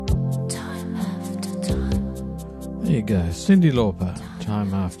There you go, Cyndi Lauper,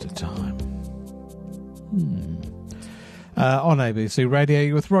 Time After Time. On ABC Radio,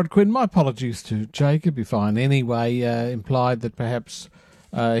 you're with Rod Quinn. My apologies to Jacob if I in any way implied that perhaps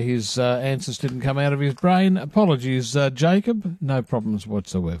his answers didn't come out of his brain. Apologies, Jacob. No problems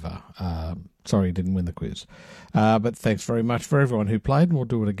whatsoever. Sorry he didn't win the quiz. But thanks very much for everyone who played, and we'll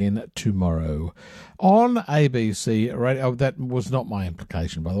do it again tomorrow. On ABC Radio, oh, that was not my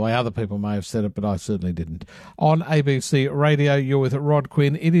implication, by the way. Other people may have said it, but I certainly didn't. On ABC Radio, you're with Rod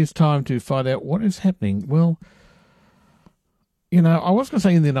Quinn. It is time to find out what is happening. Well, you know, I was going to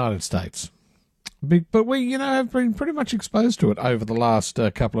say in the United States, but we, have been pretty much exposed to it over the last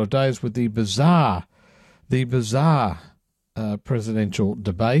couple of days with the bizarre presidential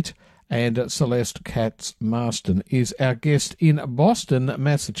debate. And Celeste Katz-Marston is our guest in Boston,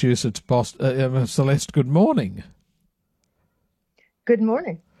 Massachusetts. Celeste, good morning. Good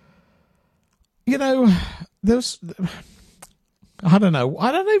morning. You know, I don't know.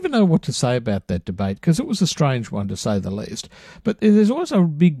 I don't even know what to say about that debate because it was a strange one, to say the least. But there's always a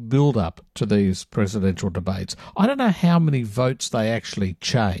big build-up to these presidential debates. I don't know how many votes they actually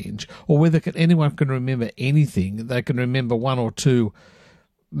change or whether anyone can remember anything. They can remember one or two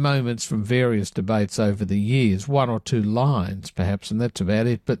moments from various debates over the years, one or two lines perhaps, and that's about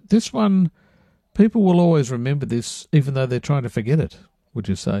it. But this one, people will always remember this, even though they're trying to forget it, would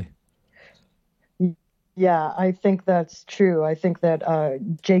you say? Yeah, I think that's true. I think that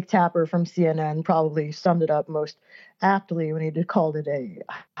Jake Tapper from CNN probably summed it up most aptly when he called it a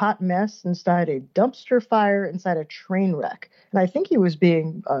hot mess inside a dumpster fire inside a train wreck. And I think he was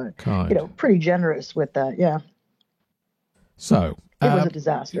being, pretty generous with that. Yeah. So it was a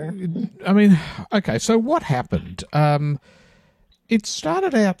disaster. I mean, okay, so what happened? It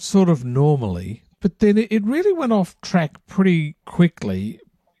started out sort of normally, but then it really went off track pretty quickly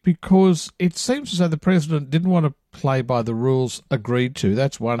because it seems as though the president didn't want to play by the rules agreed to.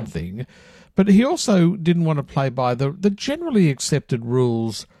 That's one thing. But he also didn't want to play by the generally accepted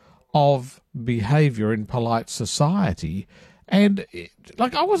rules of behaviour in polite society. And,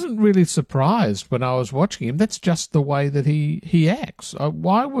 I wasn't really surprised when I was watching him. That's just the way that he acts.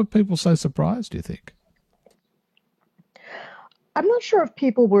 Why were people so surprised, do you think? I'm not sure if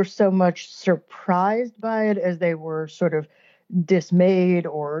people were so much surprised by it as they were sort of dismayed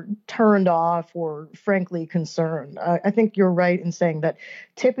or turned off or frankly concerned. I think you're right in saying that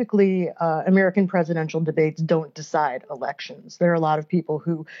typically American presidential debates don't decide elections. There are a lot of people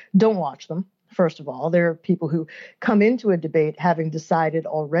who don't watch them. First of all, there are people who come into a debate having decided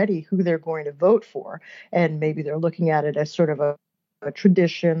already who they're going to vote for, and maybe they're looking at it as sort of a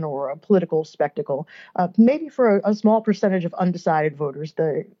tradition or a political spectacle. Maybe for a small percentage of undecided voters,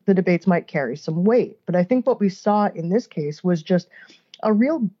 the debates might carry some weight. But I think what we saw in this case was just a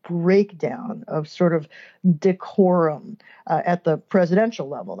real breakdown of sort of decorum at the presidential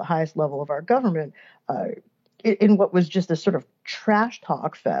level, the highest level of our government, in what was just a sort of trash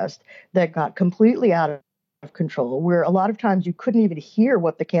talk fest that got completely out of control, where a lot of times you couldn't even hear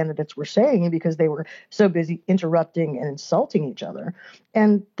what the candidates were saying because they were so busy interrupting and insulting each other.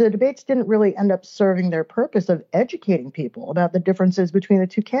 And the debates didn't really end up serving their purpose of educating people about the differences between the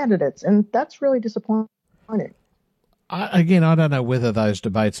two candidates. And that's really disappointing. I don't know whether those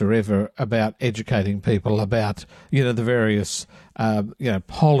debates are ever about educating people about, the various,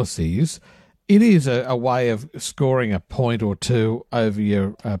 policies. It is a way of scoring a point or two over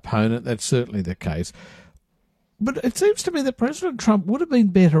your opponent. That's certainly the case. But it seems to me that President Trump would have been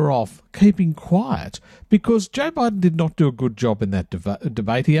better off keeping quiet because Joe Biden did not do a good job in that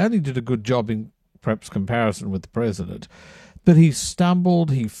debate. He only did a good job in perhaps comparison with the president. But he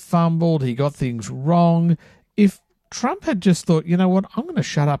stumbled, he fumbled, he got things wrong. If Trump had just thought, you know what, I'm going to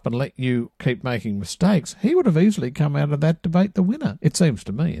shut up and let you keep making mistakes, he would have easily come out of that debate the winner. It seems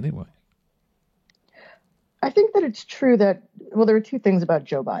to me anyway. I think that it's true that, there are two things about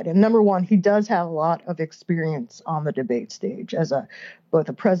Joe Biden. Number one, he does have a lot of experience on the debate stage as both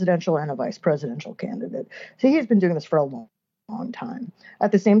a presidential and a vice presidential candidate. So he's been doing this for a long time.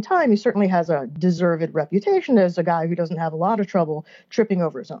 At the same time, he certainly has a deserved reputation as a guy who doesn't have a lot of trouble tripping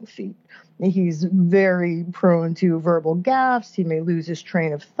over his own feet. He's very prone to verbal gaffes. He may lose his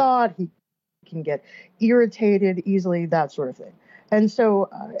train of thought. He can get irritated easily, that sort of thing. And so,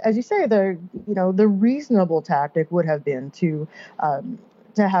 as you say, the reasonable tactic would have been to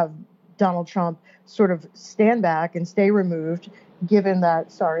have Donald Trump sort of stand back and stay removed, given that,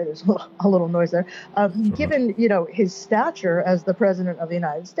 sorry, there's a little noise there, given, his stature as the president of the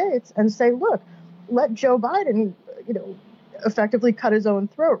United States, and say, look, let Joe Biden, effectively cut his own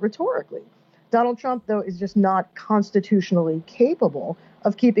throat rhetorically. Donald Trump, though, is just not constitutionally capable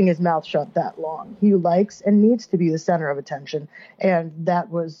of keeping his mouth shut that long. He likes and needs to be the center of attention, and that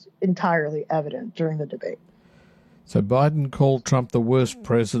was entirely evident during the debate. So Biden called Trump the worst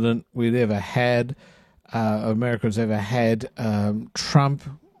president we'd ever had, America's ever had. Trump,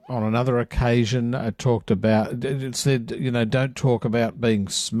 on another occasion, talked about, it said, don't talk about being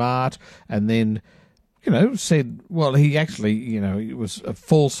smart, and then, said, well, he actually, it was a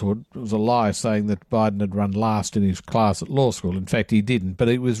falsehood, it was a lie saying that Biden had run last in his class at law school. In fact, he didn't, but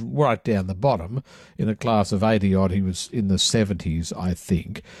he was right down the bottom. In a class of 80-odd, he was in the 70s, I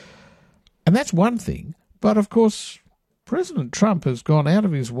think. And that's one thing. But, of course, President Trump has gone out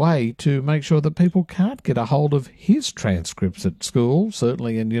of his way to make sure that people can't get a hold of his transcripts at school,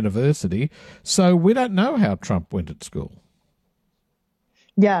 certainly in university. So we don't know how Trump went at school.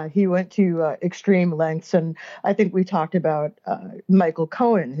 Yeah, he went to extreme lengths. And I think we talked about Michael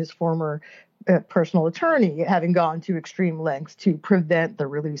Cohen, his former personal attorney, having gone to extreme lengths to prevent the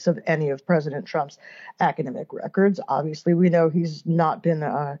release of any of President Trump's academic records. Obviously, we know he's not been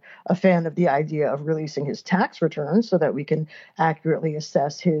a fan of the idea of releasing his tax returns so that we can accurately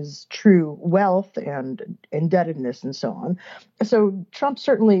assess his true wealth and indebtedness and so on. So Trump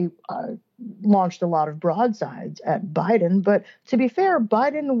certainly launched a lot of broadsides at Biden. But to be fair,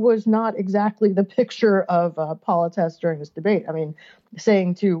 Biden was not exactly the picture of politics during this debate. I mean,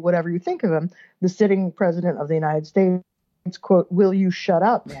 saying to whatever you think of him, the sitting president of the United States, quote, "Will you shut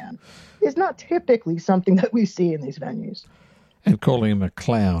up, man?" is not typically something that we see in these venues. And calling him a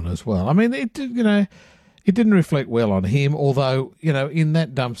clown as well. I mean, it didn't reflect well on him, although, in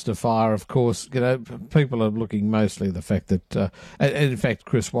that dumpster fire, of course, people are looking mostly at the fact that, and in fact,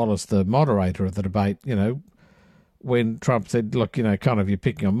 Chris Wallace, the moderator of the debate, when Trump said, look, kind of you're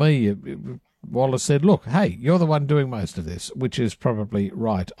picking on me, Wallace said, look, hey, you're the one doing most of this, which is probably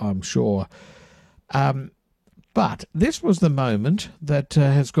right, I'm sure. But this was the moment that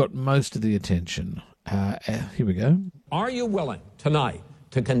has got most of the attention. Here we go. Are you willing tonight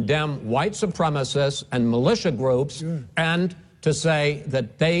to condemn white supremacists and militia groups and to say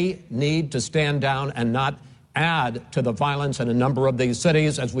that they need to stand down and not add to the violence in a number of these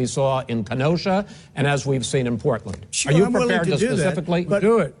cities, as we saw in Kenosha and as we've seen in Portland? Sure, are you I'm prepared to specifically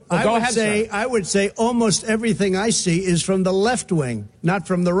do it? Well, go ahead, sir. I would say almost everything I see is from the left wing, not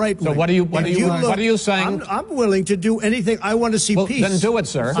from the right wing. So what are you saying? I'm willing to do anything. I want to see peace. Then do it,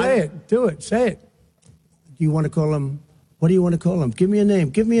 sir. Say it. Do it. Say it. Do you want to call him? What do you want to call them? Give me a name.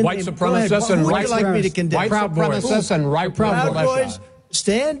 Give me a white name. Supremacists and right like me to condemn? White supremacists and right Proud Boys.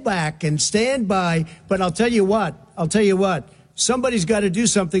 Stand back and stand by. But I'll tell you what. Somebody's got to do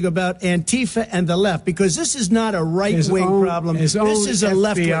something about Antifa and the left, because this is not a right-wing problem. This is a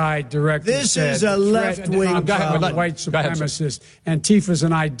left-wing. FBI director This is a left-wing problem. White supremacist. Antifa's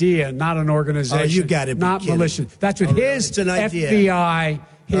an idea, not an organization. Oh, you got to be not kidding. Militia. That's what his FBI,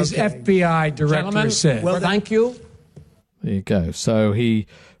 FBI director Gentlemen, said. Well, thank you. There you go. So he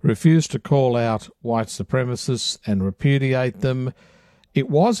refused to call out white supremacists and repudiate them. It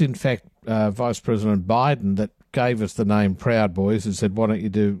was, in fact, Vice President Biden that gave us the name Proud Boys and said, why don't you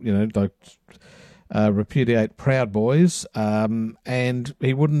do, repudiate Proud Boys? And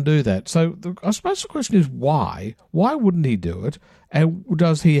he wouldn't do that. So I suppose the question is why? Why wouldn't he do it? And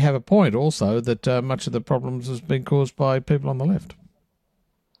does he have a point also that much of the problems has been caused by people on the left?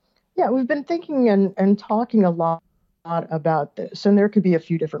 Yeah, we've been thinking and talking a lot about this, and there could be a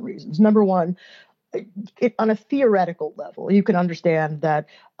few different reasons. Number one, on a theoretical level, you can understand that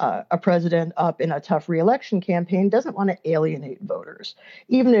a president up in a tough reelection campaign doesn't want to alienate voters,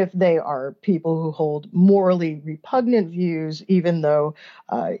 even if they are people who hold morally repugnant views, even though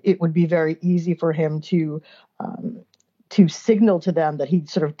it would be very easy for him to signal to them that he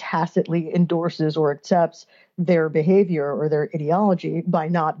sort of tacitly endorses or accepts their behavior or their ideology by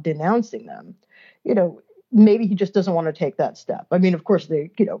not denouncing them. Maybe he just doesn't want to take that step. I mean, of course,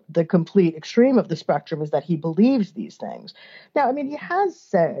 the complete extreme of the spectrum is that he believes these things. Now, I mean, he has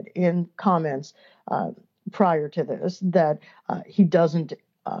said in comments prior to this that he doesn't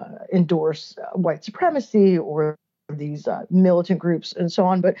endorse white supremacy or these militant groups and so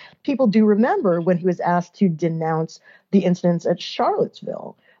on. But people do remember when he was asked to denounce the incidents at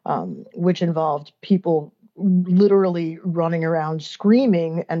Charlottesville, which involved people literally running around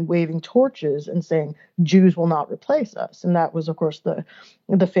screaming and waving torches and saying Jews will not replace us. And that was, of course,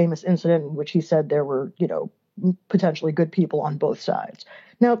 the famous incident in which he said there were, potentially good people on both sides.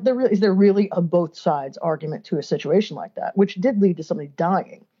 Now, is there really a both sides argument to a situation like that, which did lead to somebody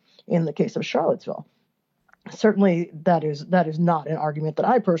dying in the case of Charlottesville? Certainly, that is not an argument that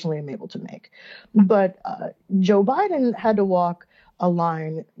I personally am able to make. But Joe Biden had to walk a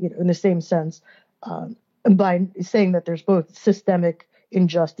line, in the same sense, by saying that there's both systemic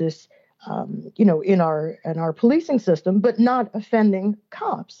injustice, in our policing system, but not offending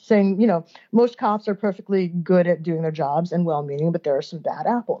cops, saying, most cops are perfectly good at doing their jobs and well-meaning, but there are some bad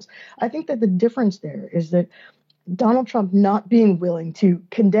apples. I think that the difference there is that Donald Trump not being willing to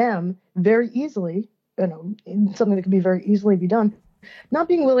condemn very easily, something that can be very easily be done, not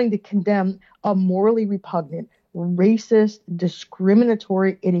being willing to condemn a morally repugnant, racist,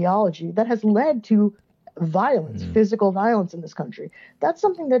 discriminatory ideology that has led to violence, physical violence in this country. That's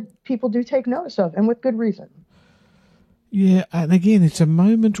something that people do take notice of, and with good reason. Yeah, and again, it's a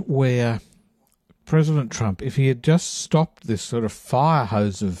moment where President Trump, if he had just stopped this sort of fire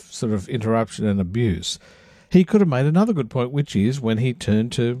hose of sort of interruption and abuse, he could have made another good point, which is when he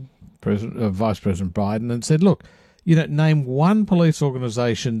turned to Vice President Biden and said, look, name one police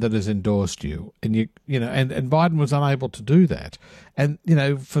organisation that has endorsed you, and and Biden was unable to do that. And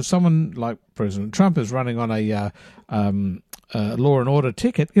for someone like President Trump is running on a law and order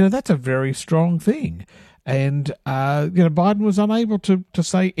ticket, that's a very strong thing. And Biden was unable to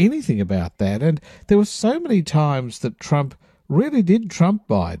say anything about that. And there were so many times that Trump really did trump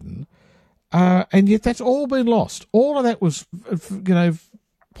Biden, and yet that's all been lost. All of that was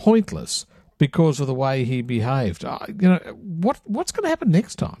pointless because of the way he behaved. What's going to happen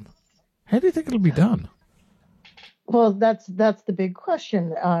next time? How do you think it'll be done? Well, that's the big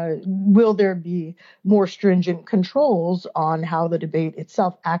question. Will there be more stringent controls on how the debate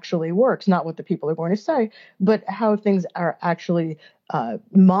itself actually works? Not what the people are going to say, but how things are actually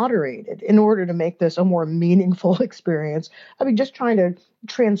moderated in order to make this a more meaningful experience. I mean, just trying to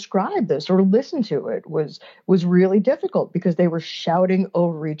transcribe this or listen to it was really difficult because they were shouting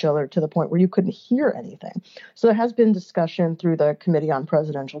over each other to the point where you couldn't hear anything. So there has been discussion through the Committee on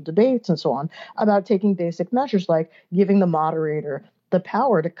Presidential Debates and so on about taking basic measures like giving the moderator the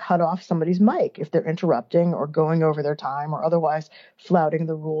power to cut off somebody's mic if they're interrupting or going over their time or otherwise flouting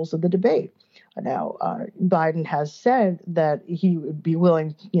the rules of the debate. Now, Biden has said that he would be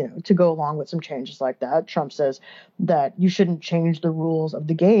willing, to go along with some changes like that. Trump says that you shouldn't change the rules of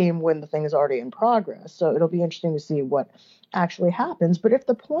the game when the thing is already in progress. So it'll be interesting to see what actually happens. But if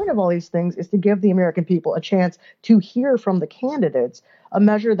the point of all these things is to give the American people a chance to hear from the candidates, a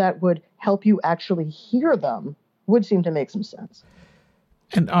measure that would help you actually hear them would seem to make some sense.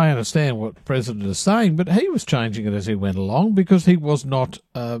 And I understand what the president is saying, but he was changing it as he went along because he was not,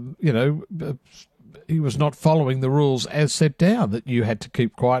 he was not following the rules as set down, that you had to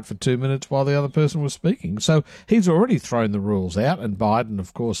keep quiet for 2 minutes while the other person was speaking. So he's already thrown the rules out, and Biden,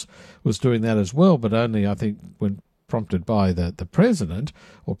 of course, was doing that as well, but only, I think, when prompted by the president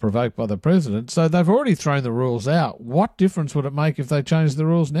or provoked by the president. So they've already thrown the rules out. What difference would it make if they changed the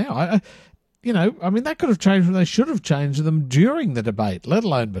rules now? They could have changed them. They should have changed them during the debate, let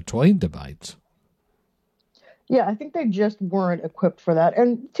alone between debates. Yeah, I think they just weren't equipped for that.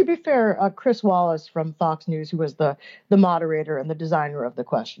 And to be fair, Chris Wallace from Fox News, who was the moderator and the designer of the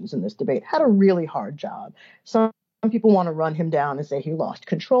questions in this debate, had a really hard job. Some people want to run him down and say he lost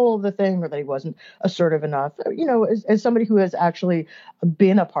control of the thing or that he wasn't assertive enough. As somebody who has actually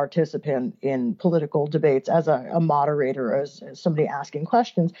been a participant in political debates as a moderator, as somebody asking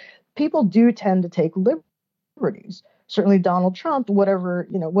questions, people do tend to take liberties. Certainly Donald Trump,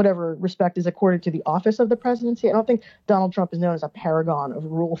 whatever respect is accorded to the office of the presidency, I don't think Donald Trump is known as a paragon of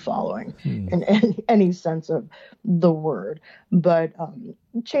rule following in any sense of the word. But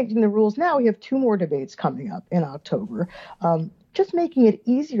changing the rules now, we have 2 more debates coming up in October. Just making it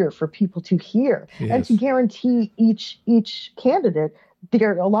easier for people to hear and to guarantee each candidate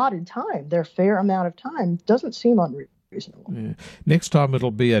their allotted time, their fair amount of time, doesn't seem unreasonable. Yeah. Next time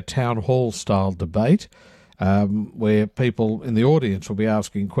it'll be a town hall style debate. Where people in the audience will be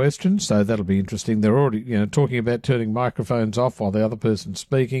asking questions, so that'll be interesting. They're already, talking about turning microphones off while the other person's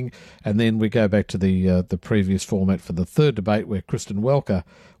speaking, and then we go back to the previous format for the third debate, where Kristen Welker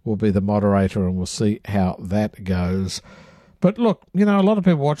will be the moderator, and we'll see how that goes. But look, a lot of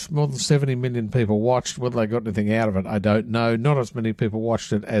people watched. More than 70 million people watched. Whether they got anything out of it, I don't know. Not as many people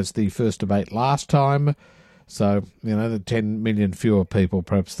watched it as the first debate last time. So, the 10 million fewer people,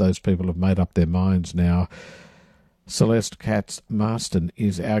 perhaps those people have made up their minds now. Celeste Katz Marston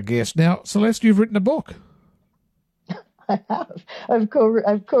is our guest. Now, Celeste, you've written a book. I have. I've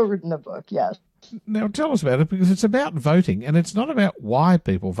co-written a book, yes. Now, tell us about it, because it's about voting, and it's not about why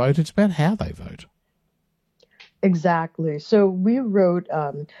people vote, it's about how they vote. Exactly. So we wrote,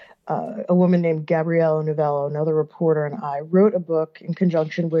 a woman named Gabriella Novello, another reporter, and I wrote a book in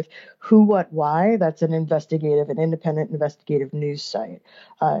conjunction with Who, What, Why. That's an independent investigative news site.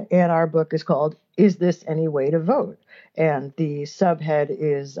 And our book is called Is This Any Way to Vote? And the subhead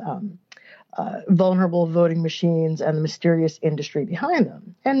is vulnerable voting machines and the mysterious industry behind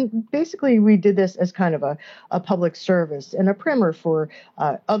them. And basically, we did this as kind of a public service and a primer for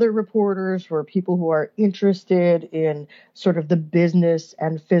other reporters, for people who are interested in sort of the business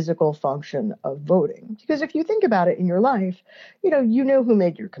and physical function of voting. Because if you think about it in your life, you know who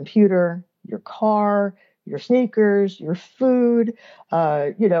made your computer, your car, your sneakers, your food,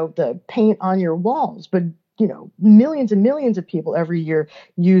 the paint on your walls. But millions and millions of people every year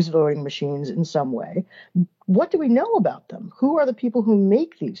use voting machines in some way. What do we know about them? Who are the people who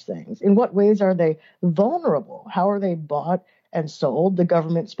make these things? In what ways are they vulnerable? How are they bought and sold? The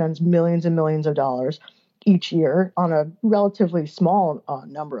government spends millions and millions of dollars each year on a relatively small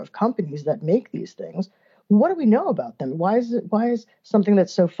number of companies that make these things. What do we know about them? Why is something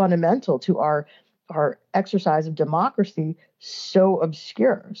that's so fundamental to our exercise of democracy so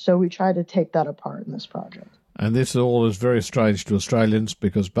obscure? So we try to take that apart in this project. And this all is very strange to Australians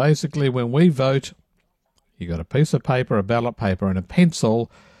because basically when we vote, you got a piece of paper, a ballot paper and a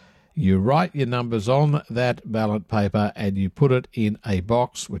pencil. You write your numbers on that ballot paper and you put it in a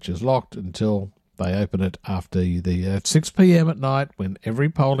box which is locked until they open it at 6 p.m. at night when every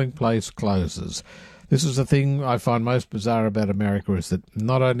polling place closes. This is the thing I find most bizarre about America is that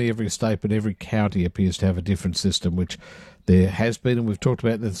not only every state but every county appears to have a different system, which there has been, and we've talked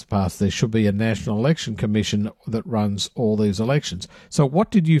about this in the past. There should be a National Election Commission that runs all these elections. So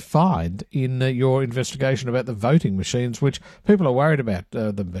what did you find in your investigation about the voting machines, which people are worried about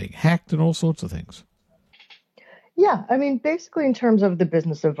them being hacked and all sorts of things? Yeah, I mean, basically, in terms of the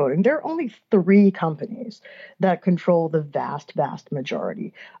business of voting, there are only 3 companies that control the vast, vast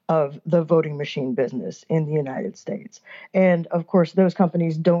majority of the voting machine business in the United States. And of course, those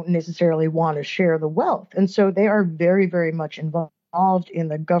companies don't necessarily want to share the wealth. And so they are very, very much involved in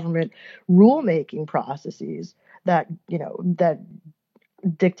the government rulemaking processes that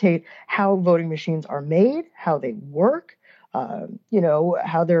dictate how voting machines are made, how they work,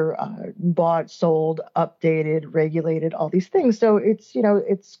 how they're bought, sold, updated, regulated, all these things. So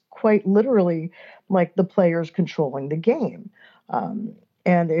it's quite literally like the players controlling the game.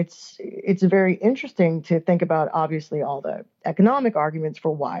 And it's very interesting to think about, obviously, all the economic arguments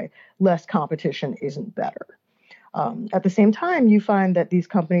for why less competition isn't better. At the same time, you find that these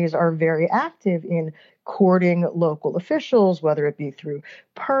companies are very active in courting local officials, whether it be through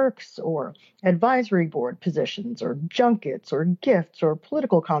perks or advisory board positions or junkets or gifts or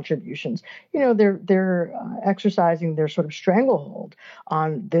political contributions. They're exercising their sort of stranglehold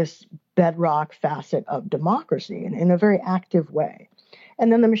on this bedrock facet of democracy in a very active way.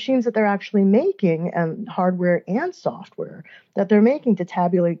 And then the machines that they're actually making, and hardware and software that they're making to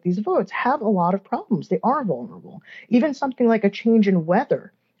tabulate these votes, have a lot of problems. They are vulnerable. Even something like a change in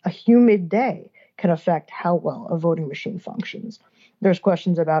weather, a humid day, can affect how well a voting machine functions. There's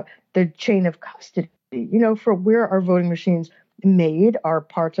questions about the chain of custody. For where are voting machines made? Are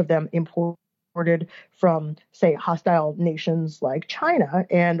parts of them imported from, say, hostile nations like China,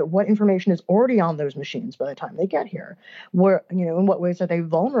 and what information is already on those machines by the time they get here? In what ways are they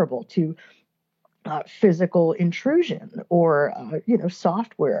vulnerable to physical intrusion or,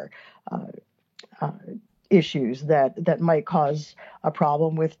 software issues that might cause a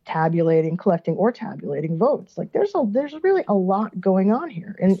problem with collecting or tabulating votes? Like there's really a lot going on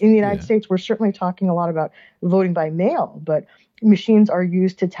here. In the United States, we're certainly talking a lot about voting by mail, but machines are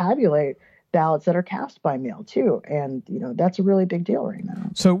used to tabulate ballots that are cast by mail too. And, that's a really big deal right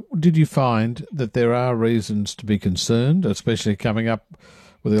now. So did you find that there are reasons to be concerned, especially coming up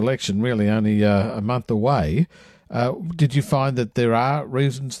with the election really only a month away? Did you find that there are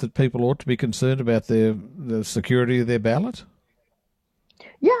reasons that people ought to be concerned about the security of their ballot?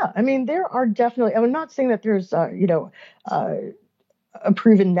 Yeah, I mean, there are definitely. I'm not saying that there's, a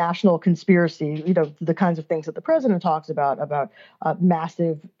proven national conspiracy. The kinds of things that the president talks about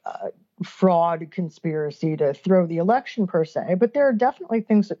massive fraud conspiracy to throw the election per se. But there are definitely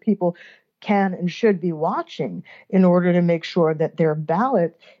things that people can and should be watching in order to make sure that their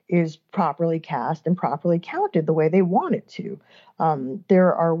ballot is properly cast and properly counted the way they want it to.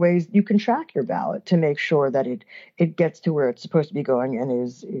 There are ways you can track your ballot to make sure that it gets to where it's supposed to be going and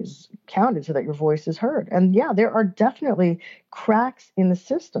is counted so that your voice is heard. And yeah, there are definitely cracks in the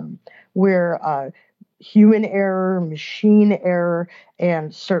system where human error, machine error,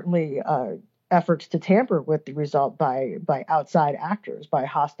 and certainly efforts to tamper with the result by outside actors, by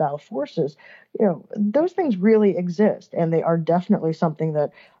hostile forces, those things really exist, and they are definitely something that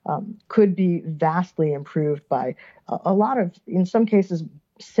could be vastly improved by a lot of, in some cases,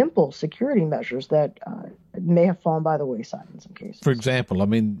 simple security measures that may have fallen by the wayside in some cases. For example, I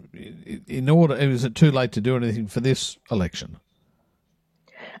mean, is it too late to do anything for this election?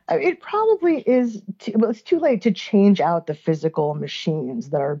 It probably is. It's too late to change out the physical machines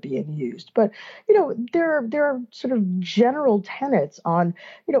that are being used. But there are sort of general tenets on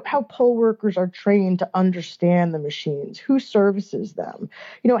how poll workers are trained to understand the machines, who services them,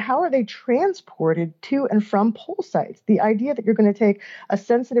 how are they transported to and from poll sites. The idea that you're going to take a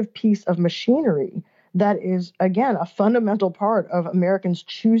sensitive piece of machinery that is, again, a fundamental part of Americans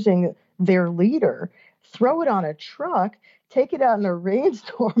choosing their leader, throw it on a truck, take it out in a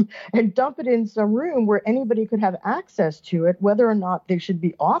rainstorm and dump it in some room where anybody could have access to it, whether or not they should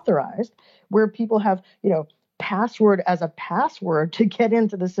be authorized, where people have, password as a password to get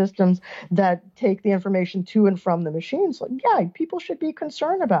into the systems that take the information to and from the machines. Yeah, people should be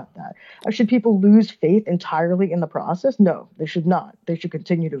concerned about that. Should people lose faith entirely in the process? No, they should not. They should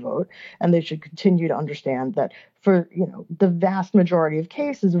continue to vote, and they should continue to understand that for the vast majority of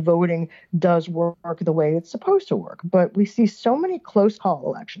cases, voting does work the way it's supposed to work. But we see so many close call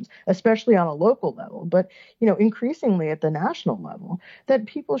elections, especially on a local level, but increasingly at the national level, that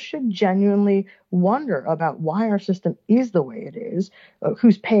people should genuinely wonder about why our system is the way it is,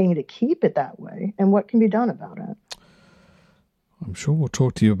 who's paying to keep it that way, and what can be done about it. I'm sure we'll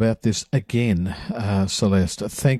talk to you about this again, Celeste. Thank